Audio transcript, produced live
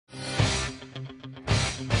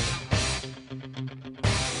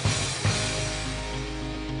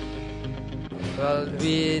Well,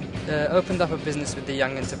 we opened up a business with the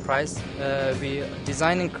Young Enterprise. We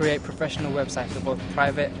design and create professional websites for both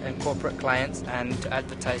private and corporate clients and to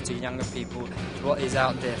advertise to younger people what is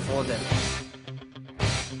out there for them.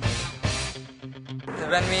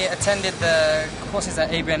 When we attended the courses at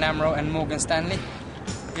ABN AMRO and Morgan Stanley,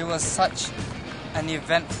 it was such an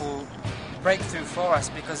eventful breakthrough for us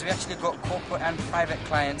because we actually got corporate and private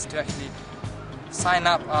clients to actually sign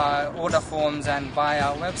up our order forms and buy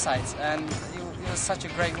our websites, and it was such a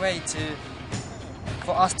great way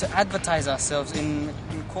for us to advertise ourselves in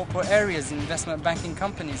corporate areas, investment banking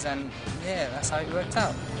companies, and yeah, that's how it worked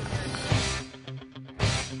out.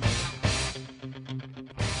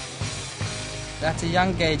 At a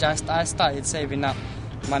young age, I started saving up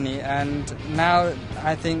money, and now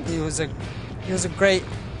I think it was a great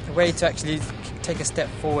way to actually take a step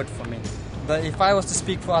forward for me. But if I was to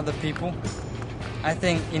speak for other people, I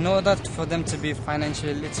think in order for them to be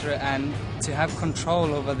financially literate and to have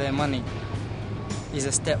control over their money is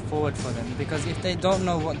a step forward for them, because if they don't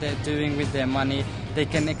know what they're doing with their money, they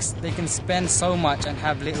can spend so much and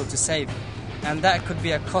have little to save, and that could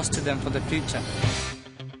be a cost to them for the future.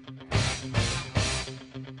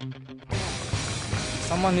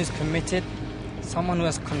 Someone who's committed, someone who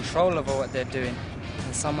has control over what they're doing,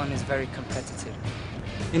 and someone who's very competitive.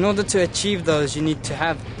 In order to achieve those, you need to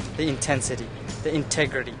have the intensity, the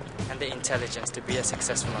integrity, and the intelligence to be a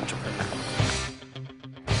successful entrepreneur.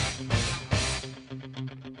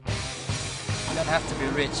 You don't have to be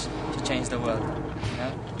rich to change the world. You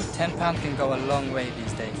know? £10 can go a long way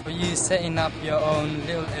these days. For you setting up your own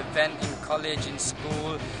little event in college, in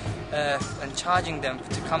school, and charging them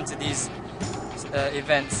to come to these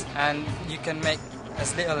events, and you can make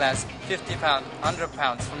as little as £50,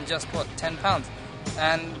 £100 from just £10,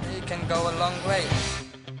 and it can go a long way.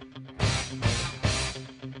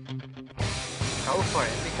 Go for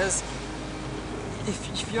it, because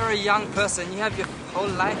if you're a young person, you have your whole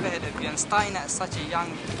life ahead of you, and starting at such a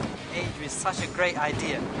young age with such a great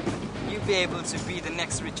idea, you'll be able to be the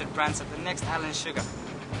next Richard Branson, the next Alan Sugar.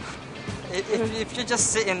 If you're just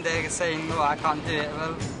sitting there saying, no, I can't do it,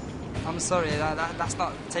 well, I'm sorry, that's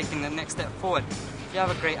not taking the next step forward. If you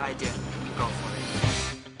have a great idea, go for it.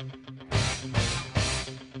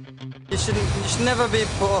 You should never be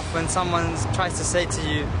put off when someone tries to say to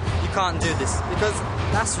you, you can't do this, because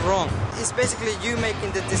that's wrong. It's basically you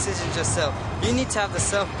making the decisions yourself. You need to have the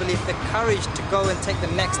self-belief, the courage to go and take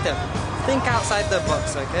the next step. Think outside the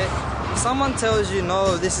box, okay? If someone tells you,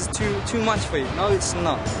 no, this is too much for you, no, it's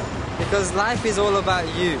not. Because life is all about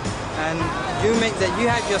you, and you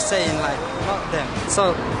have your say in life, not them.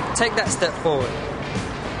 So take that step forward.